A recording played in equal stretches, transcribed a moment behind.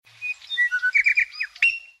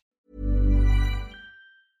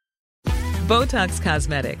Botox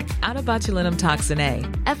Cosmetic, out of botulinum toxin A,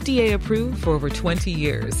 FDA approved for over 20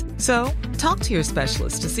 years. So, talk to your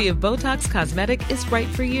specialist to see if Botox Cosmetic is right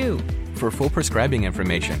for you. For full prescribing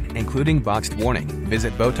information, including boxed warning,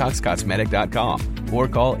 visit BotoxCosmetic.com or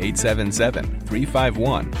call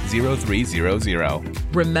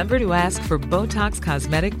 877-351-0300. Remember to ask for Botox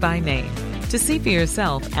Cosmetic by name. To see for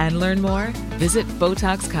yourself and learn more, visit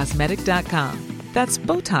BotoxCosmetic.com. That's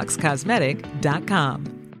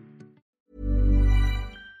BotoxCosmetic.com.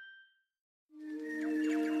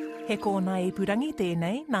 He kōna ipurangi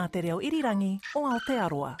tēnei nā te reo irirangi o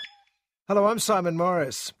Aotearoa. Hello, I'm Simon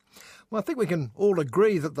Morris. Well, I think we can all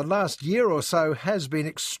agree that the last year or so has been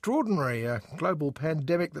extraordinary, a global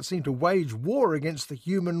pandemic that seemed to wage war against the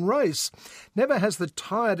human race. Never has the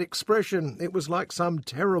tired expression, "it was like some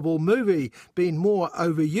terrible movie," been more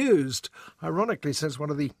overused. Ironically, since one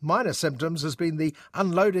of the minor symptoms has been the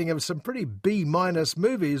unloading of some pretty B-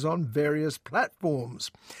 movies on various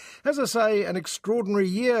platforms. As I say, an extraordinary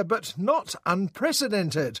year, but not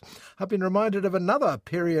unprecedented. I've been reminded of another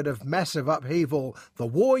period of massive upheaval, the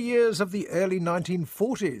war years of the early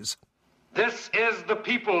 1940s. This is the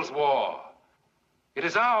people's war. It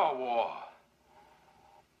is our war.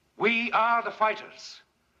 We are the fighters.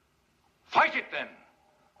 Fight it then.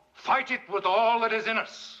 Fight it with all that is in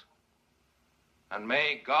us. And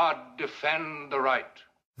may God defend the right.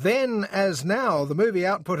 Then, as now, the movie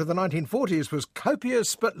output of the 1940s was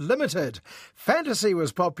copious but limited. Fantasy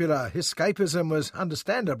was popular. Escapism was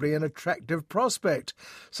understandably an attractive prospect.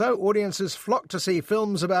 So audiences flocked to see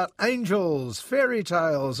films about angels, fairy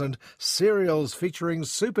tales and serials featuring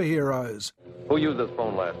superheroes. Who used this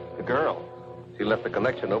phone last? The girl. She left the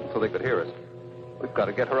connection open so they could hear us. We've got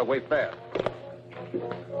to get her away fast.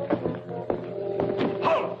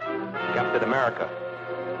 Halt! Captain America.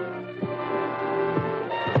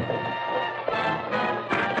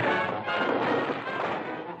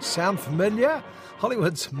 Sound familiar?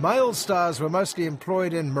 Hollywood's male stars were mostly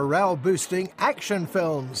employed in morale-boosting action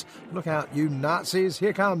films. Look out, you Nazis,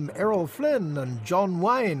 here come Errol Flynn and John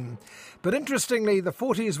Wayne. But interestingly, the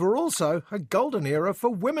 40s were also a golden era for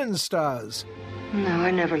women stars. No,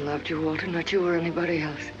 I never loved you, Walter, not you or anybody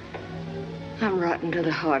else. I'm rotten to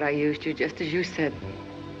the heart. I used you just as you said.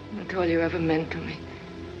 That's all you ever meant to me.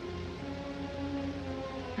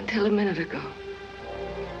 Until a minute ago,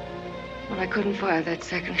 when I couldn't fire that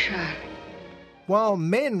second shot. While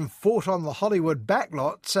men fought on the Hollywood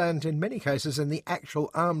backlots and in many cases in the actual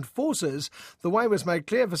armed forces, the way was made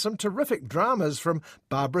clear for some terrific dramas from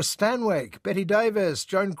Barbara Stanwyck, Betty Davis,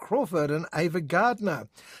 Joan Crawford and Ava Gardner.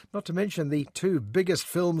 Not to mention the two biggest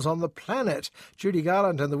films on the planet, Judy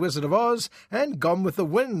Garland and The Wizard of Oz and Gone with the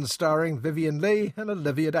Wind, starring Vivien Leigh and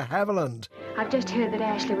Olivia de Havilland. I've just heard that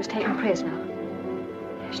Ashley was taken prisoner.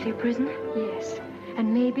 Ashley a prisoner? Yes.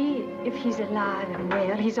 And maybe if he's alive and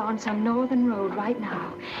well, he's on some northern road right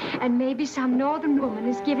now. And maybe some northern woman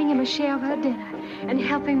is giving him a share of her dinner and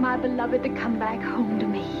helping my beloved to come back home to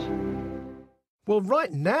me. Well,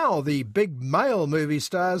 right now, the big male movie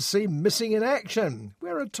stars seem missing in action.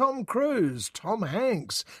 Where are Tom Cruise, Tom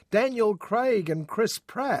Hanks, Daniel Craig and Chris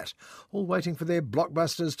Pratt? All waiting for their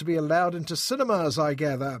blockbusters to be allowed into cinemas, I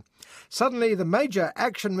gather. Suddenly, the major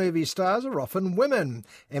action movie stars are often women.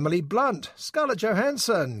 Emily Blunt, Scarlett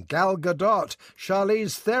Johansson, Gal Gadot,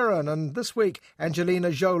 Charlize Theron, and this week,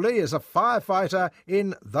 Angelina Jolie is a firefighter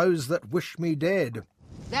in Those That Wish Me Dead.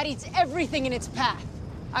 That eats everything in its path.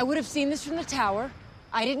 I would have seen this from the tower.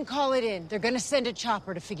 I didn't call it in. They're going to send a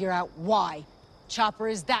chopper to figure out why. Chopper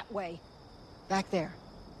is that way. Back there.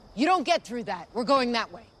 You don't get through that. We're going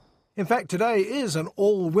that way. In fact, today is an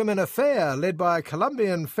all-women affair led by a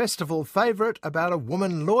Colombian festival favourite about a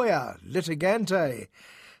woman lawyer, litigante.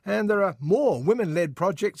 And there are more women-led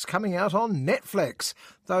projects coming out on Netflix,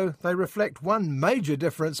 though they reflect one major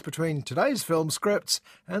difference between today's film scripts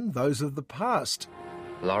and those of the past.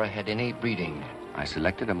 Laura had innate breeding. I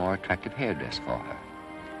selected a more attractive hairdress for her.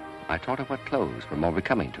 I taught her what clothes were more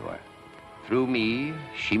becoming to her. Through me,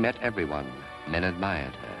 she met everyone. Men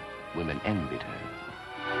admired her. Women envied her.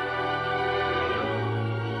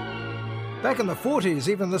 Back in the 40s,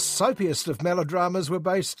 even the soapiest of melodramas were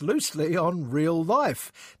based loosely on real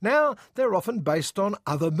life. Now, they're often based on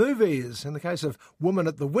other movies. In the case of Woman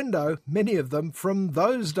at the Window, many of them from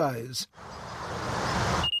those days.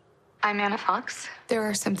 I'm Anna Fox. There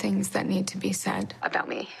are some things that need to be said about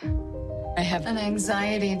me. I have an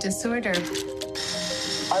anxiety disorder.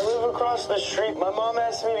 I live across the street. My mom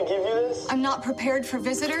asked me to give you this. I'm not prepared for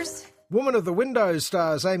visitors. Woman of the Window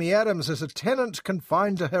stars Amy Adams as a tenant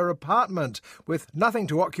confined to her apartment with nothing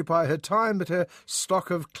to occupy her time but her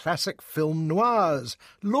stock of classic film noirs,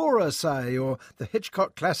 Laura, say, or the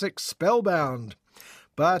Hitchcock classic Spellbound.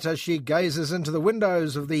 But as she gazes into the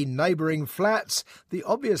windows of the neighbouring flats, the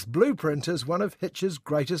obvious blueprint is one of Hitch's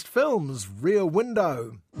greatest films, Rear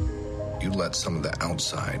Window. You let some of the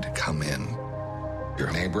outside come in.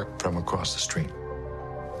 Your neighbour from across the street.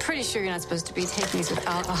 Pretty sure you're not supposed to be taking these with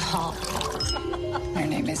alcohol. Her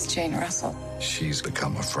name is Jane Russell. She's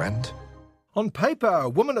become a friend. On paper,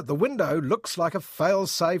 Woman at the Window looks like a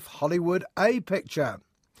fail-safe Hollywood A picture.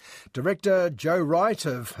 Director Joe Wright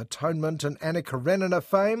of Atonement and Anna Karenina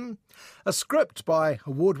fame. A script by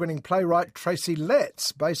award-winning playwright Tracy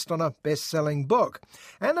Letts based on a best-selling book.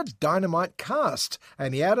 And a dynamite cast.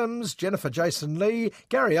 Amy Adams, Jennifer Jason Leigh,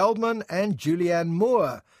 Gary Oldman and Julianne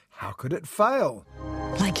Moore. How could it fail?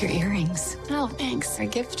 Like your earrings. Oh, thanks. A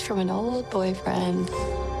gift from an old boyfriend.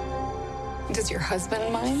 Does your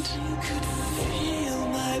husband mind?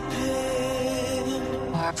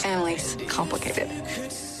 Our family's complicated.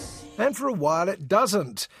 And for a while it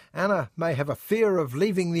doesn't. Anna may have a fear of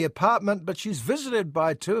leaving the apartment, but she's visited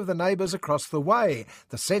by two of the neighbours across the way,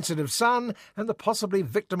 the sensitive son and the possibly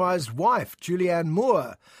victimised wife, Julianne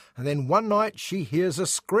Moore. And then one night she hears a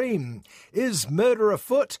scream. Is murder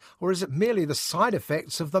afoot, or is it merely the side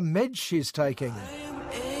effects of the meds she's taking?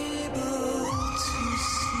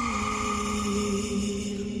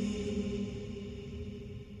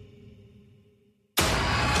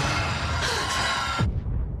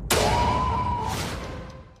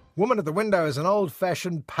 Woman at the Window is an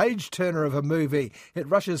old-fashioned page-turner of a movie. It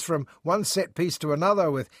rushes from one set piece to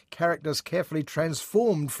another with characters carefully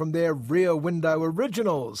transformed from their Rear Window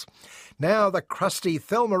originals. Now the crusty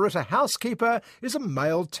Thelma Ritter housekeeper is a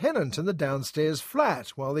male tenant in the downstairs flat,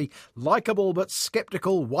 while the likeable but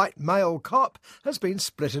sceptical white male cop has been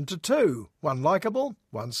split into two. One likeable,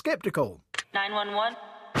 one sceptical. 911.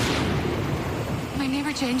 My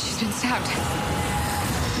neighbor Jane, she's been stabbed.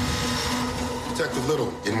 Detective Little,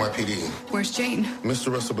 NYPD. Where's Jane?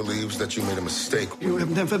 Mr. Russell believes that you made a mistake. You have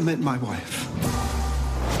never met my wife.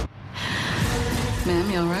 Ma'am,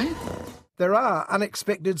 you all right? There are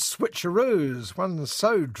unexpected switcheroos, one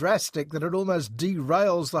so drastic that it almost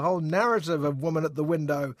derails the whole narrative of Woman at the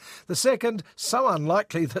Window. The second, so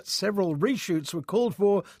unlikely that several reshoots were called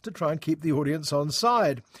for to try and keep the audience on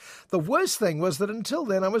side. The worst thing was that until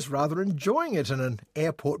then I was rather enjoying it in an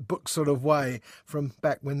airport book sort of way, from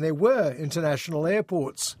back when there were international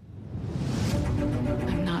airports.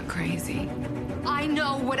 I'm not crazy. I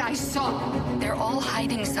know what I saw. They're all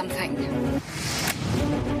hiding something.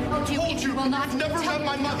 You will not never met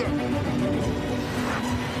my mother.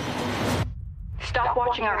 Stop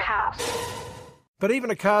watching our house. But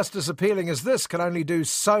even a cast as appealing as this can only do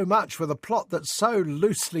so much with a plot that's so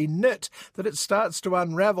loosely knit that it starts to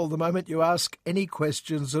unravel the moment you ask any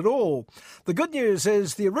questions at all. The good news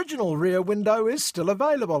is the original Rear Window is still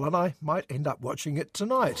available, and I might end up watching it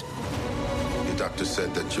tonight. Your doctor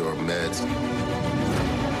said that your meds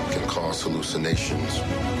can cause hallucinations.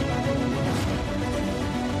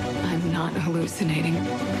 I'm not hallucinating.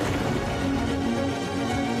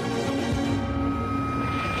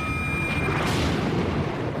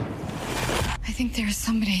 I think there's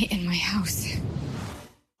somebody in my house.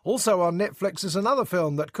 Also on Netflix is another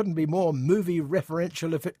film that couldn't be more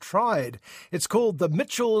movie-referential if it tried. It's called The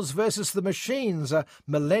Mitchells vs. the Machines, a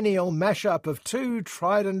millennial mashup of two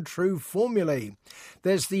tried-and-true formulae.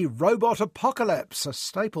 There's the robot apocalypse, a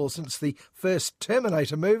staple since the first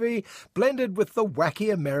Terminator movie, blended with the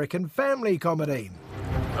wacky American family comedy.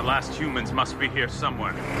 The last humans must be here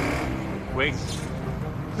somewhere. Wait.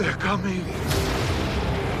 They're coming.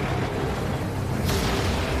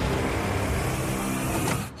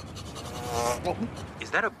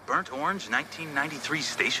 Is that a burnt orange 1993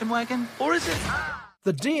 station wagon? Or is it...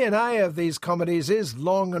 The DNA of these comedies is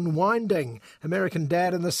long and winding. American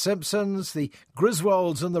Dad and The Simpsons, the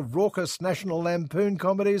Griswolds and the raucous National Lampoon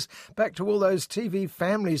comedies, back to all those TV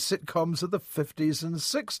family sitcoms of the 50s and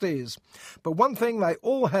 60s. But one thing they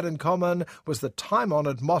all had in common was the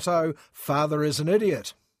time-honoured motto, Father is an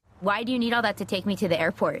idiot. Why do you need all that to take me to the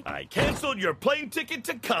airport? I canceled your plane ticket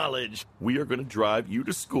to college. We are going to drive you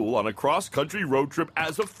to school on a cross-country road trip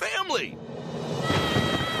as a family.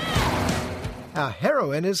 Our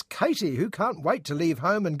heroine is Katie, who can't wait to leave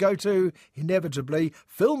home and go to, inevitably,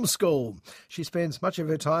 film school. She spends much of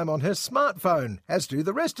her time on her smartphone, as do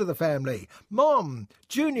the rest of the family. Mom,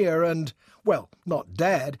 Junior and, well, not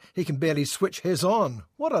Dad. He can barely switch his on.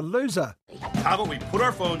 What a loser. How about we put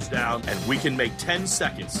our phones down and we can make 10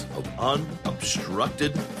 seconds of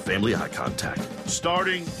unobstructed family eye contact.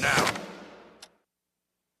 Starting now.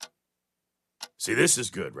 See, this is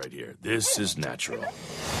good right here. This is natural.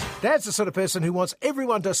 Dad's the sort of person who wants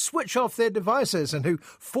everyone to switch off their devices and who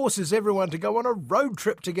forces everyone to go on a road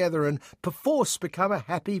trip together and perforce become a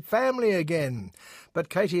happy family again. But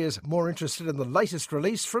Katie is more interested in the latest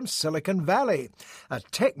release from Silicon Valley. A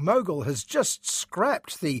tech mogul has just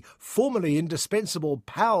scrapped the formerly indispensable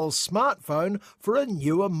PAL smartphone for a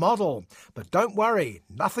newer model. But don't worry,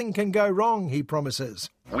 nothing can go wrong, he promises.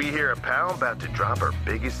 We here at PAL about to drop our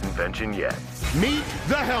biggest invention yet. Meet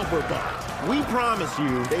the Helper Bot. We promise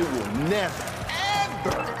you they will never,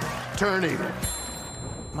 ever turn evil.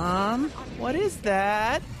 Mom, what is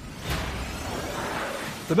that?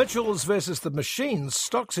 The Mitchells vs. the Machines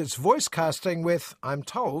stocks its voice casting with, I'm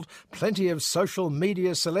told, plenty of social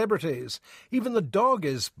media celebrities. Even the dog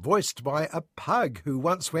is voiced by a pug who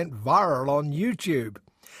once went viral on YouTube.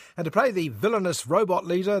 And to play the villainous robot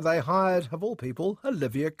leader, they hired, of all people,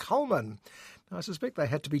 Olivia Colman. I suspect they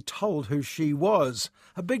had to be told who she was.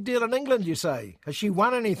 A big deal in England, you say. Has she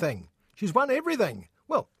won anything? She's won everything.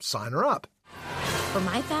 Well, sign her up. For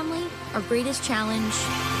my family, our greatest challenge...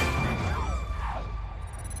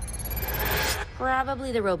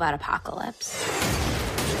 probably the robot apocalypse.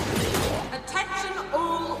 Attention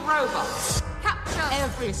all robots. Capture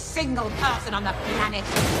every single person on the planet.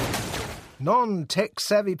 Non-tech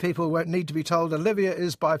savvy people won't need to be told Olivia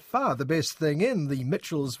is by far the best thing in the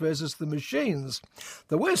Mitchells versus the Machines.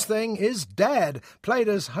 The worst thing is Dad, played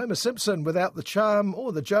as Homer Simpson without the charm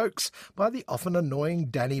or the jokes by the often annoying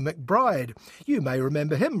Danny McBride. You may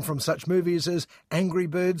remember him from such movies as Angry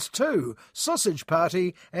Birds 2, Sausage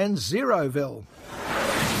Party and Zeroville.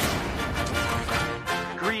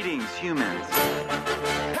 Greetings, humans.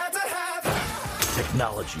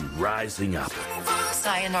 Technology rising up.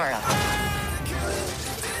 Sayonara.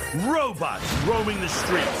 Robots roaming the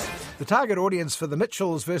streets. The target audience for The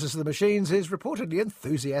Mitchells vs. the Machines is reportedly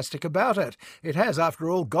enthusiastic about it. It has, after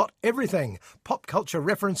all, got everything. Pop culture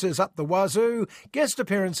references up the wazoo, guest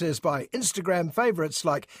appearances by Instagram favourites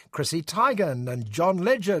like Chrissy Teigen and John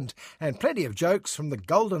Legend, and plenty of jokes from the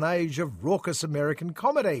golden age of raucous American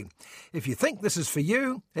comedy. If you think this is for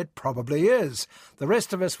you, it probably is. The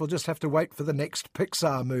rest of us will just have to wait for the next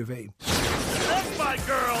Pixar movie. That's my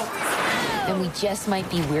girl! And we just might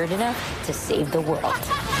be weird enough to save the world.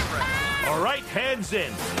 All right, hands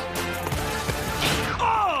in.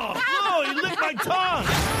 Oh! Oh, he licked my tongue!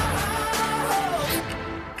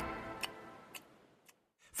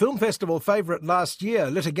 Film festival favourite last year,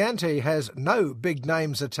 Litigante, has no big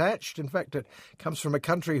names attached. In fact, it comes from a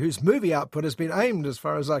country whose movie output has been aimed, as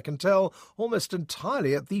far as I can tell, almost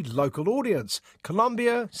entirely at the local audience,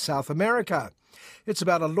 Colombia, South America. It's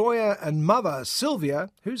about a lawyer and mother, Sylvia,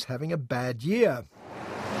 who's having a bad year.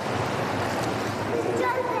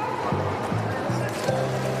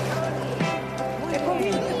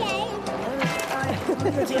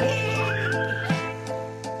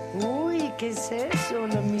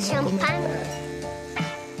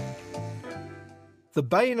 The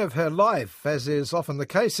bane of her life, as is often the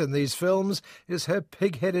case in these films, is her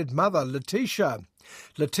pig-headed mother, Letitia.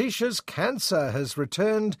 Letitia's cancer has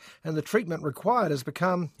returned and the treatment required has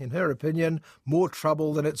become, in her opinion, more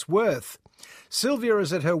trouble than it's worth. Sylvia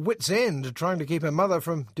is at her wit's end trying to keep her mother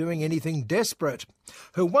from doing anything desperate.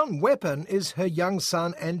 Her one weapon is her young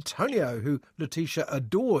son Antonio, who Letitia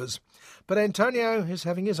adores. But Antonio is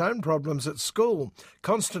having his own problems at school,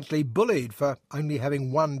 constantly bullied for only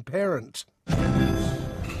having one parent.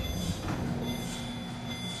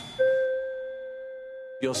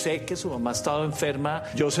 Yo sé que su mamá ha estado enferma,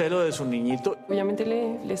 yo sé lo de su niñito. Obviamente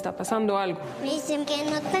le está pasando algo. Dicen que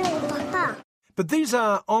no tengo papá. But these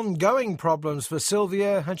are ongoing problems for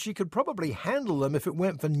Sylvia, and she could probably handle them if it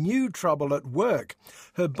weren't for new trouble at work.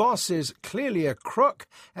 Her boss is clearly a crook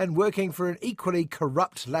and working for an equally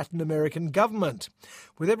corrupt Latin American government.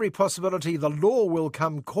 With every possibility the law will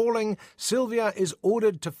come calling, Sylvia is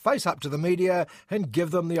ordered to face up to the media and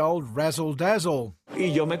give them the old razzle-dazzle.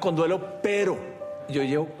 Y yo me conduelo, pero yo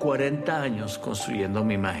llevo 40 años construyendo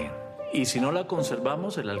mi imagen. Y si no la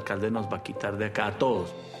conservamos, el alcalde nos va a quitar de acá a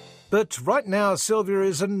todos. But right now, Sylvia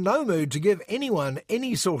is in no mood to give anyone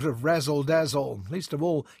any sort of razzle-dazzle, least of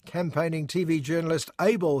all campaigning TV journalist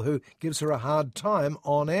Abel, who gives her a hard time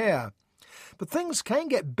on air. But things can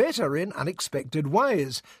get better in unexpected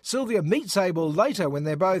ways. Sylvia meets Abel later when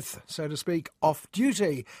they're both, so to speak, off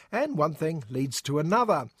duty, and one thing leads to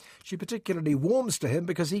another. She particularly warms to him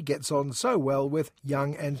because he gets on so well with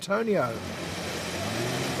young Antonio.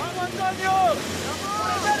 ¡Vamos, Antonio!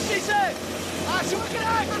 ¡Vértice! ¡Haz un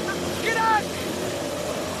crack! ¡Crack!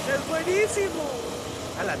 ¡Es buenísimo!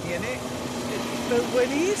 ¿Ah, la tiene? ¡Es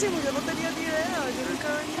buenísimo! Yo no tenía ni idea. Yo nunca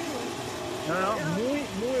he venido. Muy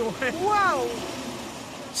bueno. Wow!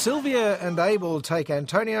 Sylvia and Abel take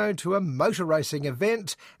Antonio to a motor racing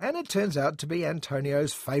event, and it turns out to be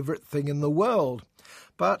Antonio's favourite thing in the world.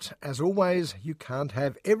 But, as always, you can't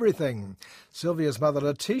have everything. Sylvia's mother,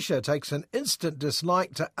 Letitia, takes an instant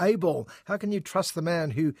dislike to Abel. How can you trust the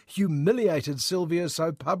man who humiliated Sylvia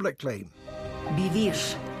so publicly? Vivir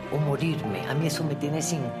o morirme, a mí eso me tiene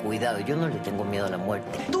sin cuidado. Yo no le tengo miedo a la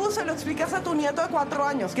muerte. Tú se lo explicas a tu nieto de 4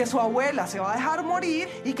 años, que su abuela se va a dejar morir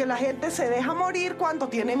y que la gente se deja morir cuando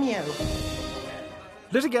tiene miedo.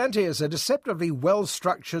 Litigante is a deceptively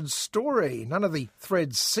well-structured story. None of the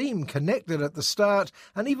threads seem connected at the start,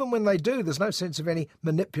 and even when they do, there's no sense of any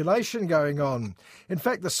manipulation going on. In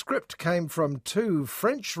fact, the script came from 2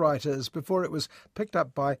 French writers before it was picked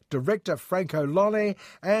up by director Franco Loni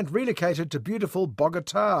and relocated to beautiful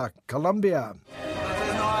Bogotá, Colombia.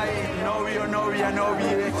 No hay novio, novia,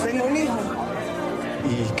 novia. Tengo un hijo.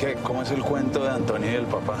 ¿Y qué? ¿Cómo es el cuento de Antonio y el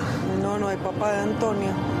papá? No hay papá de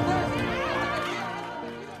Antonio.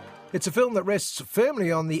 It's a film that rests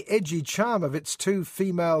firmly on the edgy charm of its 2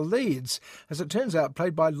 female leads, as it turns out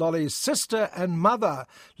played by Lolly's sister and mother.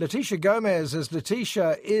 Letitia Gomez as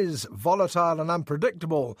Letitia is volatile and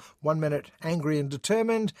unpredictable, 1 minute angry and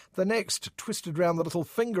determined, the next twisted round the little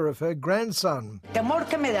finger of her grandson. Temor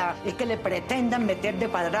que me da es que le pretendan meter de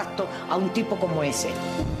padrastro a un tipo como ese.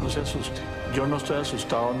 No se asuste. Yo no estoy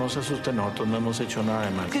asustado, no se asuste, nosotros no hemos hecho nada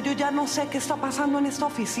de mal. Que yo ya no sé qué está pasando en esta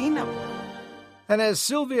oficina. And as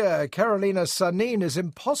Sylvia, Carolina Sanin is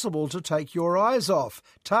impossible to take your eyes off.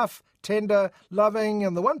 Tough, tender, loving,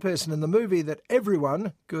 and the one person in the movie that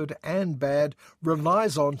everyone, good and bad,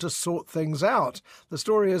 relies on to sort things out. The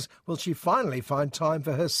story is, will she finally find time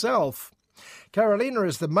for herself? Carolina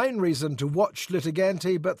is the main reason to watch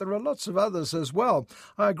Litigante, but there are lots of others as well.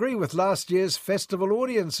 I agree with last year's festival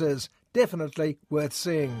audiences. Definitely worth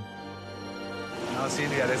seeing. No,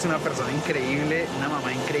 Silvia, eres una persona increíble, una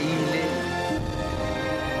mamá increíble.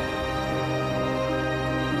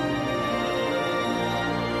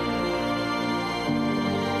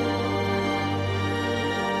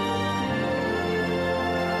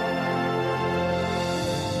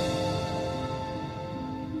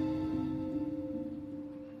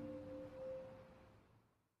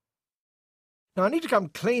 Now, I need to come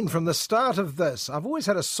clean from the start of this. I've always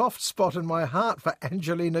had a soft spot in my heart for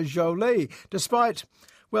Angelina Jolie, despite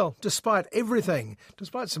everything,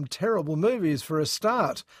 despite some terrible movies for a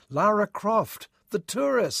start. Lara Croft, The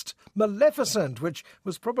Tourist, Maleficent, which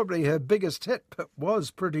was probably her biggest hit, but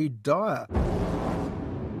was pretty dire.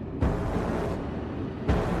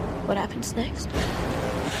 What happens next?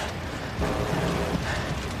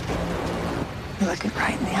 You look it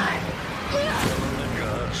right in the eye.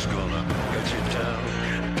 God's gonna cut you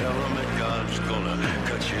down. Tell him that God's gonna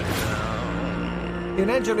cut you down. In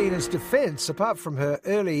Angelina's defence, apart from her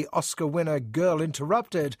early Oscar winner Girl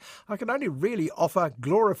Interrupted, I can only really offer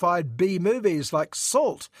glorified B movies like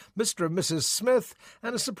Salt, Mr. and Mrs. Smith,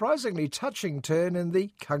 and a surprisingly touching turn in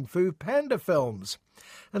the Kung Fu Panda films.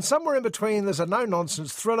 And somewhere in between there's a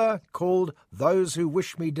no-nonsense thriller called Those Who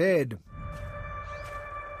Wish Me Dead.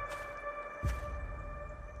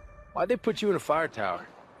 Why'd they put you in a fire tower?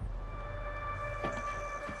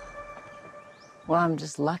 Well, I'm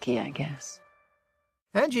just lucky, I guess.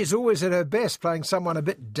 Angie's always at her best playing someone a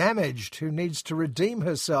bit damaged who needs to redeem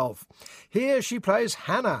herself. Here she plays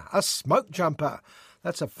Hannah, a smoke jumper.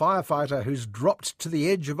 That's a firefighter who's dropped to the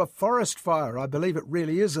edge of a forest fire. I believe it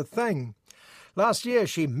really is a thing. Last year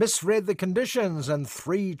she misread the conditions and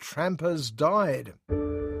 3 trampers died.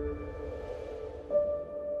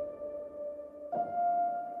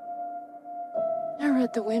 I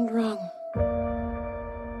read the wind wrong.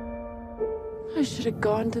 I should have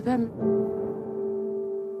gone to them.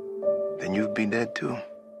 Then you'd be dead too.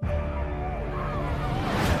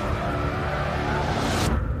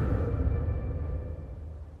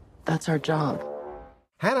 That's our job.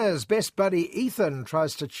 Hannah's best buddy Ethan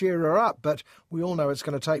tries to cheer her up, but we all know it's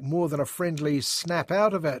going to take more than a friendly snap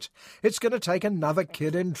out of it. It's going to take another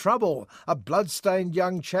kid in trouble, a blood-stained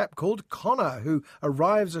young chap called Connor, who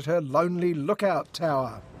arrives at her lonely lookout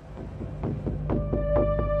tower.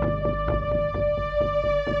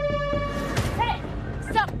 Hey!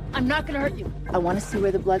 Stop! I'm not going to hurt you. I want to see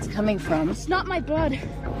where the blood's coming from. It's not my blood.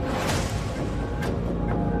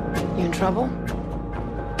 You in trouble?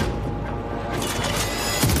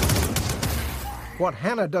 What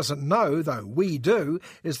Hannah doesn't know, though we do,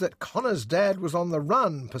 is that Connor's dad was on the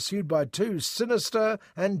run, pursued by two sinister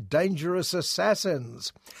and dangerous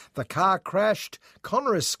assassins. The car crashed,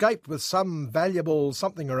 Connor escaped with some valuable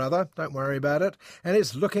something or other, don't worry about it, and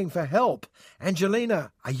is looking for help.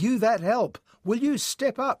 Angelina, are you that help? Will you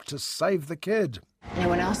step up to save the kid?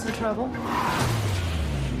 Anyone else in trouble?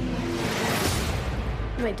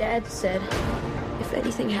 My dad said if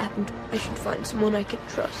anything happened, I should find someone I can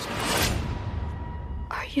trust.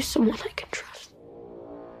 Are you someone I can trust?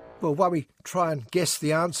 Well, while we try and guess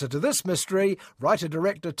the answer to this mystery,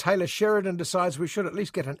 writer-director Taylor Sheridan decides we should at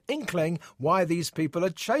least get an inkling why these people are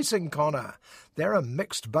chasing Connor. They're a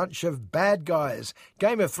mixed bunch of bad guys.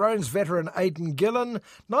 Game of Thrones veteran Aidan Gillen,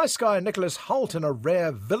 nice guy Nicholas Hoult in a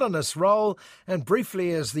rare villainous role, and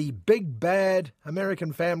briefly as the big bad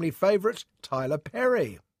American Family favourite, Tyler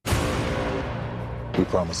Perry. We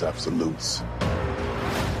promise absolutes.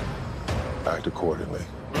 Act accordingly.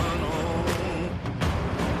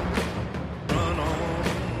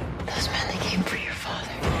 Those men, they came for your father.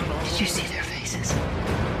 Did you see their faces?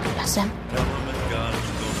 That's them.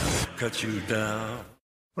 Cut you down.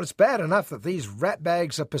 Well, it's bad enough that these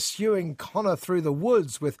ratbags are pursuing Connor through the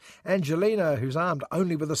woods with Angelina, who's armed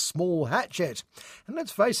only with a small hatchet. And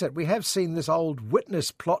let's face it, we have seen this old witness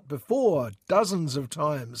plot before, dozens of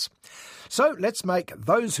times. So let's make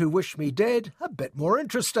Those Who Wish Me Dead a bit more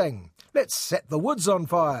interesting. Let's set the woods on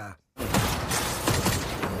fire.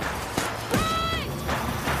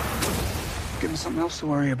 Give me something else to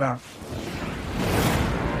worry about.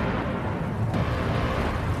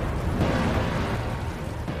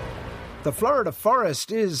 The Florida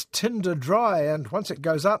forest is tinder dry, and once it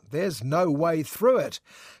goes up, there's no way through it.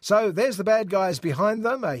 So there's the bad guys behind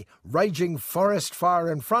them, a raging forest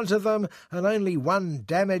fire in front of them, and only one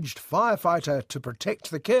damaged firefighter to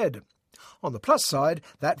protect the kid. On the plus side,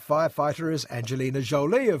 that firefighter is Angelina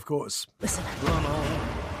Jolie, of course. Listen. Run on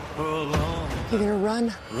for a long. You're gonna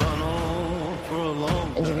run. Run on for a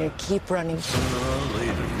long. And you're gonna keep running. Sooner or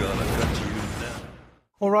later, gonna cut you down.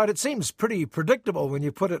 All right, it seems pretty predictable when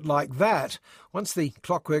you put it like that. Once the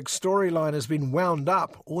Clockwork storyline has been wound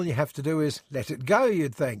up, all you have to do is let it go,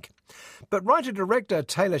 you'd think. But writer-director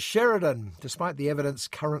Taylor Sheridan, despite the evidence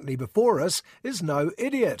currently before us, is no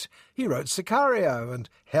idiot. He wrote Sicario and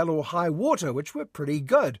Hell or High Water, which were pretty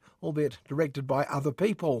good, albeit directed by other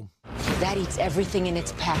people. That eats everything in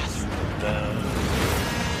its path.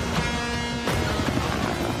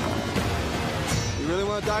 You really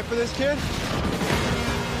want to die for this kid?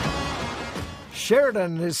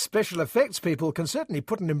 Sheridan and his special effects people can certainly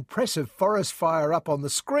put an impressive forest fire up on the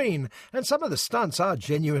screen, and some of the stunts are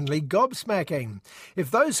genuinely gobsmacking. If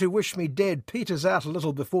Those Who Wish Me Dead peters out a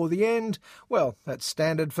little before the end, well, that's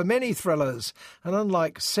standard for many thrillers, and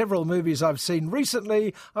unlike several movies I've seen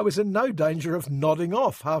recently, I was in no danger of nodding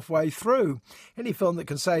off halfway through. Any film that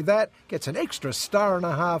can say that gets an extra 1.5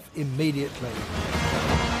 stars immediately.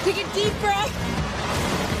 Take a deep breath.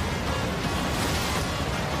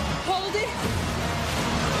 Hold it.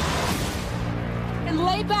 And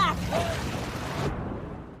lay back.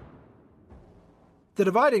 The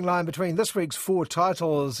dividing line between this week's 4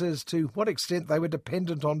 titles is to what extent they were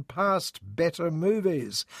dependent on past better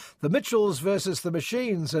movies. The Mitchells versus the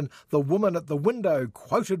Machines and The Woman at the Window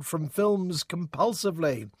quoted from films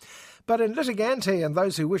compulsively. But in Litigante and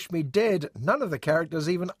Those Who Wish Me Dead, none of the characters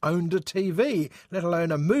even owned a TV, let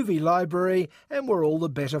alone a movie library, and were all the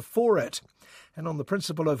better for it. And on the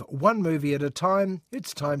principle of one movie at a time,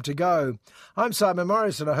 it's time to go. I'm Simon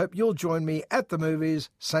Morris, and I hope you'll join me at the movies,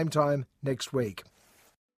 same time next week.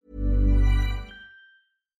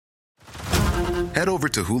 Head over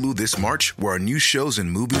to Hulu this March, where our new shows and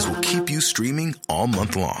movies will keep you streaming all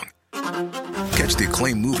month long. Catch the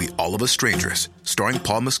acclaimed movie All of Us Strangers, starring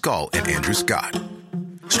Paul Mescal and Andrew Scott.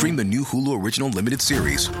 Stream the new Hulu original limited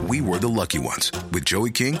series We Were the Lucky Ones with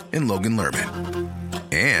Joey King and Logan Lerman.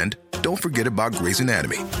 And don't forget about Grey's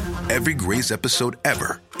Anatomy. Every Grey's episode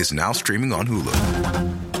ever is now streaming on Hulu.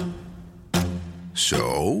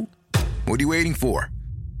 So, what are you waiting for?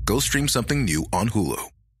 Go stream something new on Hulu.